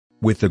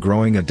With the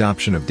growing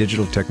adoption of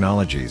digital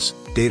technologies,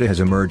 data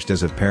has emerged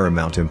as of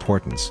paramount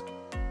importance.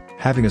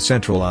 Having a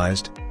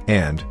centralized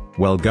and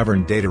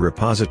well-governed data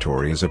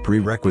repository is a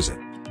prerequisite.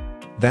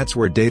 That's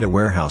where Data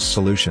Warehouse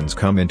Solutions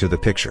come into the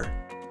picture.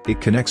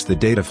 It connects the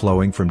data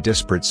flowing from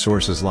disparate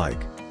sources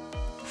like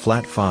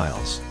flat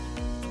files,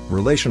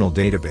 relational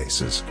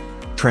databases,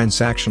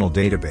 transactional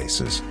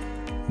databases,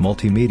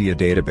 multimedia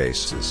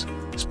databases,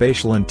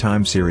 spatial and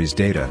time series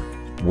data,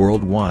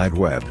 World Wide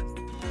Web.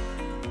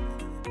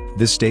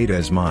 This data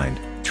is mined,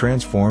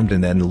 transformed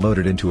and then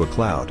loaded into a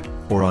cloud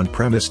or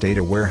on-premise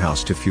data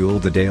warehouse to fuel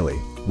the daily,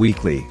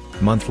 weekly,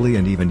 monthly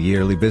and even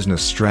yearly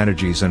business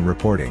strategies and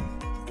reporting.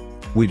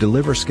 We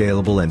deliver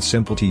scalable and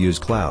simple-to-use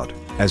cloud,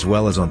 as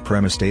well as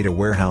on-premise data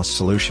warehouse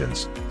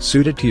solutions,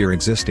 suited to your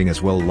existing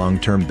as well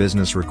long-term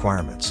business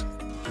requirements.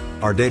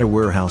 Our data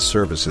warehouse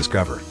services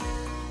cover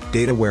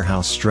data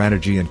warehouse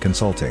strategy and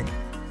consulting,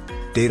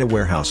 data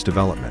warehouse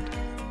development,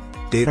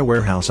 data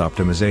warehouse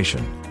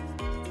optimization,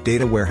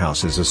 data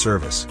warehouse as a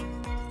service,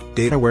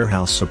 data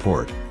warehouse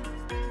support,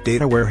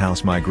 data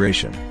warehouse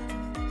migration.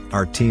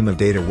 Our team of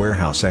data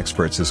warehouse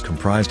experts is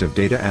comprised of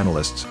data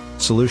analysts,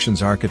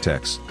 solutions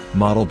architects,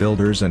 model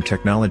builders and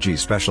technology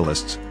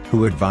specialists,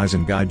 who advise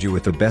and guide you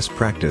with the best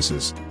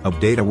practices of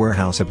data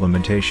warehouse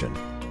implementation.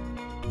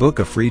 Book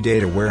a free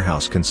data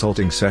warehouse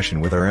consulting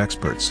session with our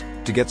experts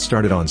to get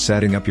started on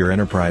setting up your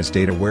enterprise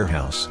data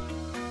warehouse.